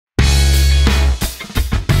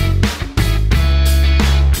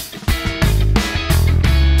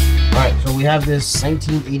we have this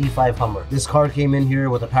 1985 Hummer. This car came in here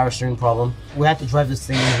with a power steering problem. We had to drive this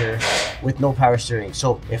thing in here with no power steering.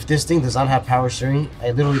 So if this thing does not have power steering, I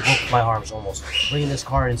literally broke my arms almost bringing this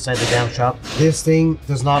car inside the damn shop. This thing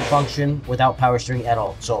does not function without power steering at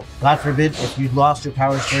all. So God forbid if you lost your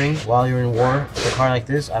power steering while you're in war with a car like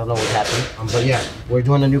this, I don't know what happened. But yeah, we're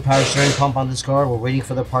doing a new power steering pump on this car. We're waiting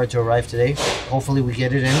for the part to arrive today. Hopefully we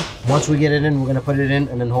get it in. Once we get it in, we're gonna put it in,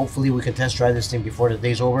 and then hopefully we can test drive this thing before the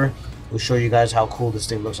day's over. We'll show you guys how cool this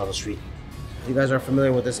thing looks on the street. You guys are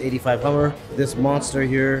familiar with this 85 Hummer. This monster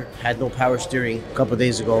here had no power steering a couple of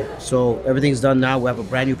days ago. So everything's done now. We have a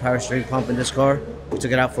brand new power steering pump in this car. We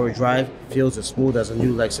took it out for a drive. Feels as smooth as a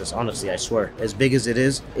new Lexus, honestly, I swear. As big as it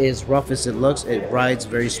is rough as it looks, it rides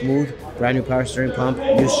very smooth. Brand new power steering pump,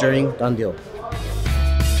 new steering, done deal.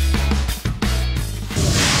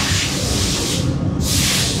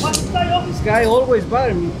 This guy always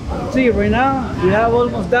bothers me. See, right now, we have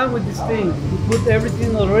almost done with this thing. We put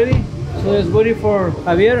everything already. So it's ready for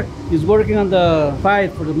Javier. He's working on the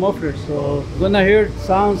pipe for the muffler. So gonna hear it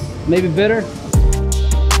sounds maybe better.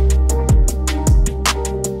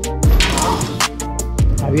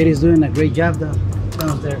 Javier is doing a great job though,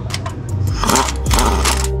 down there.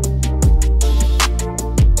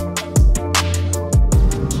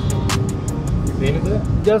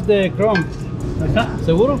 Just the chrome. ¿Acá?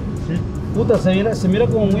 ¿Seguro? Sí. Puta, se mira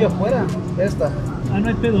como muy afuera esta. Ah, no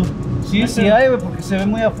hay pedo. Sí, sí hay, porque se ve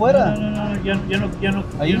muy afuera. No, ya no.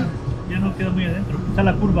 Ahí. Ya no queda muy adentro. Está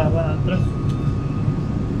la curva, va atrás.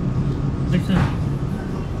 Ahí está.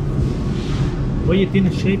 Oye,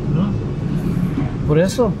 tiene shape, ¿no? Por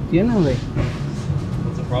eso, tiene, güey.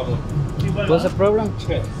 What's the problem? What's the problem?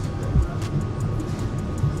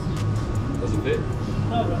 Doesn't fit?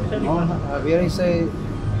 No, Javier dice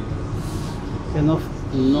que no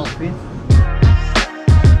fit.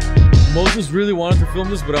 Moses really wanted to film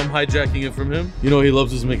this, but I'm hijacking it from him. You know, he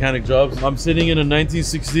loves his mechanic jobs. I'm sitting in a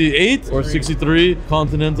 1968 or 63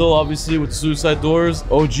 Continental, obviously with suicide doors.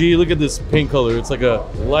 OG, look at this paint color. It's like a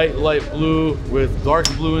light blue with dark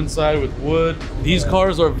blue inside with wood. These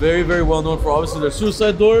cars are very, very well known for obviously their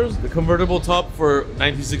suicide doors, the convertible top for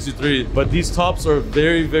 1963. But these tops are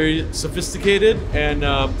very, very sophisticated, and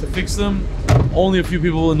to fix them, only a few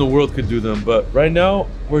people in the world could do them. But right now,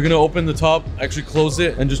 we're gonna open the top, actually close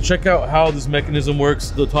it, and just check out how this mechanism works.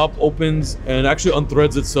 The top opens and actually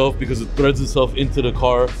unthreads itself because it threads itself into the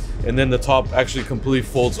car, and then the top actually completely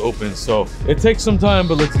folds open. So it takes some time,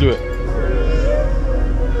 but let's do it.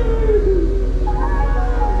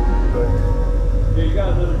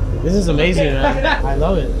 This is amazing, man. I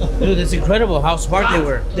love it. Dude, it's incredible how smart they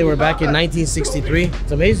were. They were back in 1963.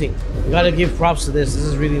 It's amazing. You gotta give props to this. This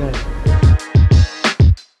is really nice.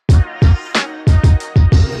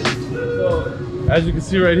 As you can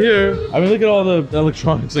see right here, I mean, look at all the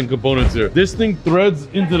electronics and components here. This thing threads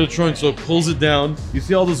into the trunk, so it pulls it down. You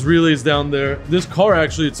see all those relays down there. This car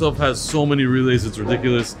actually itself has so many relays, it's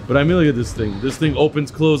ridiculous. But I mean, look at this thing. This thing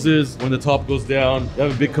opens, closes when the top goes down. You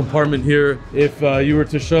have a big compartment here. If you were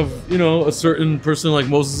to shove, you know, a certain person like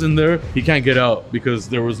Moses in there, he can't get out because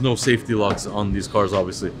there was no safety locks on these cars,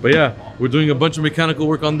 obviously. But yeah, we're doing a bunch of mechanical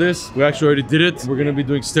work on this. We actually already did it. We're gonna be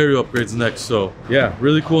doing stereo upgrades next. So yeah,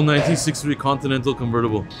 really cool 1963 Continental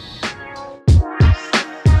Convertible.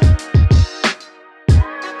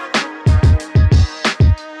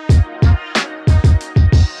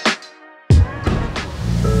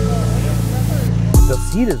 The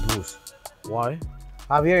seat is loose. Why?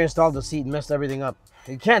 Javier installed the seat and messed everything up.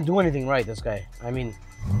 He can't do anything right, this guy. I mean,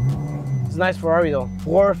 it's a nice Ferrari though.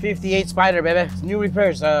 458 Spider, baby. It's new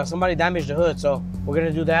repairs. Somebody damaged the hood, so we're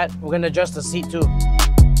gonna do that. We're gonna adjust the seat too.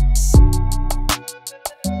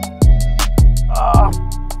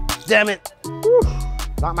 Damn it. Whew.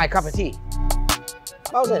 Not my cup of tea.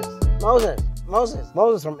 Moses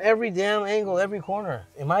from every damn angle, every corner.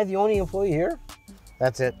 Am I the only employee here?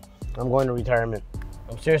 That's it. I'm going to retirement.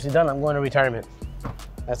 I'm seriously done. I'm going to retirement.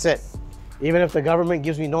 That's it. Even if the government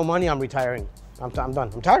gives me no money, I'm retiring. I'm done.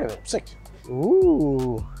 I'm tired of it. I'm sick.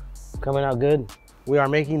 Ooh, coming out good. We are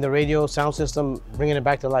making the radio sound system, bringing it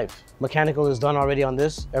back to life. Mechanical is done already on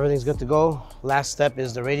this. Everything's good to go. Last step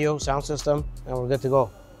is the radio sound system, and we're good to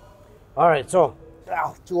go. All right, so,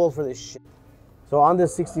 too old for this shit. So on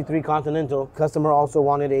this 63 Continental, customer also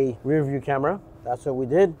wanted a rear view camera. That's what we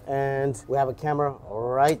did. And we have a camera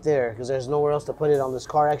right there because there's nowhere else to put it on this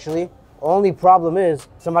car actually. Only problem is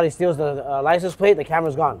somebody steals the license plate, the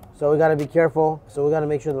camera's gone. So we gotta be careful. So we gotta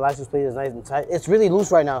make sure the license plate is nice and tight. It's really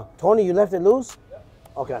loose right now. Tony, you left it loose?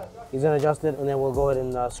 Okay, he's gonna adjust it and then we'll go ahead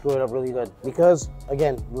and screw it up really good. Because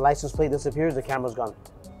again, the license plate disappears, the camera's gone.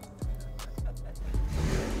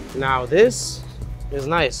 Now this is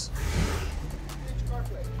nice.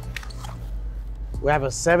 We have a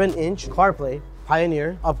 7-inch CarPlay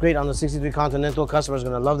Pioneer upgrade on the 63 Continental. Customer's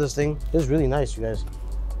gonna love this thing. It's really nice, you guys.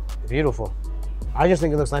 Beautiful. I just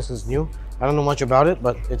think it looks nice because it's new. I don't know much about it,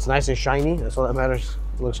 but it's nice and shiny. That's all that matters.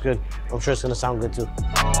 It looks good. I'm sure it's gonna sound good too.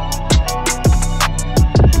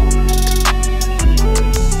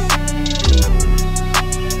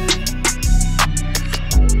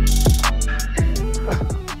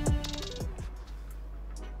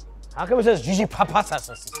 How come it says Gigi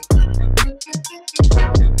Papasas?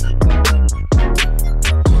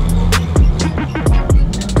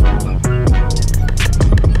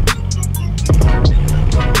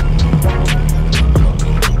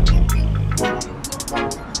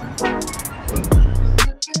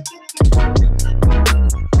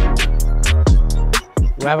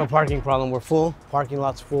 We have a parking problem. We're full. Parking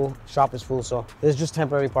lot's full. Shop is full. So it's just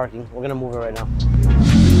temporary parking. We're gonna move it right now.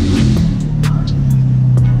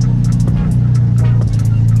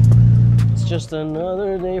 It's just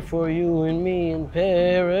another day for you and me in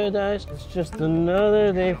paradise. It's just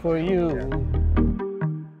another day for you.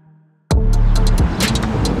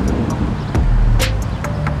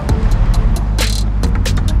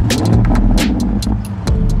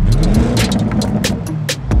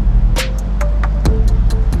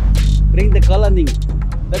 Bring the coloring.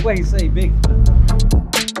 That's why he say big.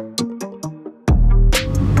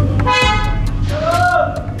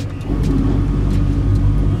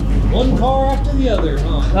 One car after the other,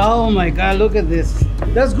 huh? Oh my God, look at this.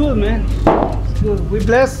 That's good, man. It's good. We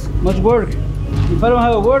bless. Much work. If I don't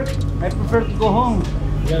have a work, I prefer to go home.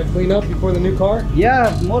 You gotta clean up before the new car?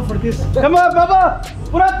 Yeah, more for this. Come on, Papa!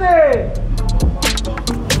 Purate!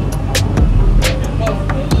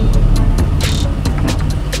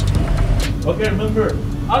 Okay, remember,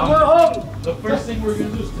 I'll go home. the first thing we're gonna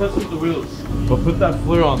do is test with the wheels. But put that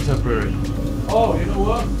flare on temporary. Oh, you know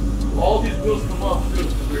what? All these wheels come off too,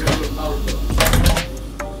 because we're gonna do a power shift.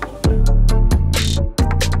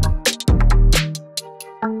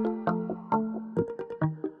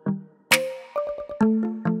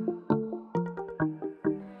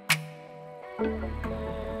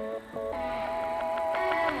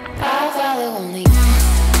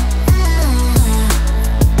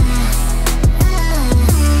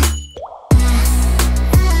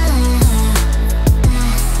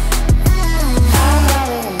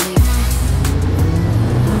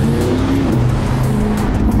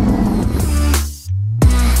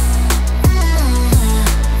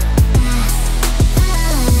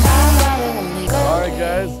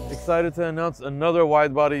 Excited to announce another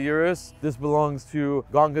Widebody Urus. This belongs to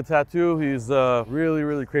Ganga Tattoo. He's a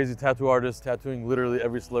really crazy tattoo artist, tattooing literally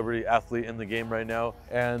every celebrity athlete in the game right now.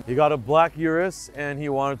 And he got a black Urus and he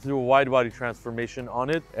wanted to do a wide body transformation on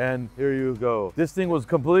it. And here you go. This thing was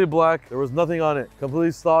completely black. There was nothing on it,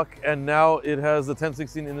 completely stock. And now it has the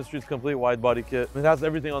 1016 Industries complete wide body kit. It has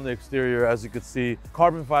everything on the exterior, as you could see.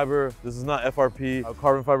 Carbon fiber, this is not FRP.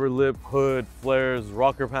 Carbon fiber lip, hood, flares,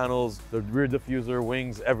 rocker panels, the rear diffuser,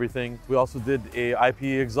 wings, everything. We also did a IP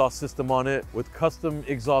exhaust system on it with custom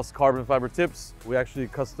exhaust carbon fiber tips. We actually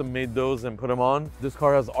custom made those and put them on. This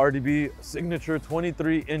car has RDB signature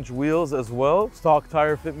 23-inch wheels as well. Stock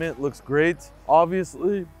tire fitment looks great.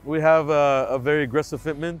 Obviously, we have a very aggressive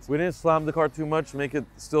fitment. We didn't slam the car too much, make it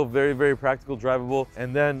still very practical, drivable.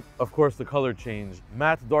 And then, of course, the color change.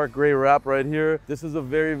 Matte dark gray wrap right here. This is a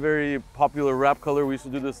very popular wrap color. We used to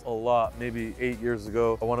do this a lot, maybe 8 years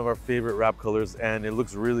ago. One of our favorite wrap colors, and it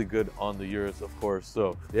looks really good on the Urus, of course.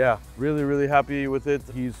 So yeah, really happy with it.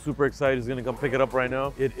 He's super excited. He's gonna come pick it up right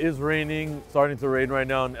now. It is raining, starting to rain right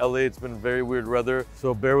now in LA. It's been very weird weather,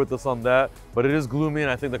 so bear with us on that. But it is gloomy,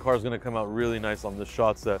 and I think the car is gonna come out really nice on the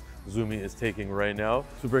shots that Zumi is taking right now.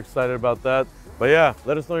 Super excited about that. But yeah,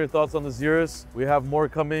 let us know your thoughts on this Urus. We have more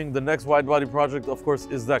coming. The next wide body project, of course,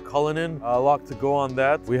 is that Cullinan. A lot to go on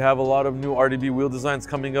that. We have a lot of new RDB wheel designs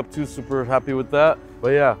coming up too. Super happy with that. But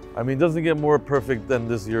yeah, I mean, it doesn't get more perfect than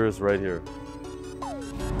this Urus right here.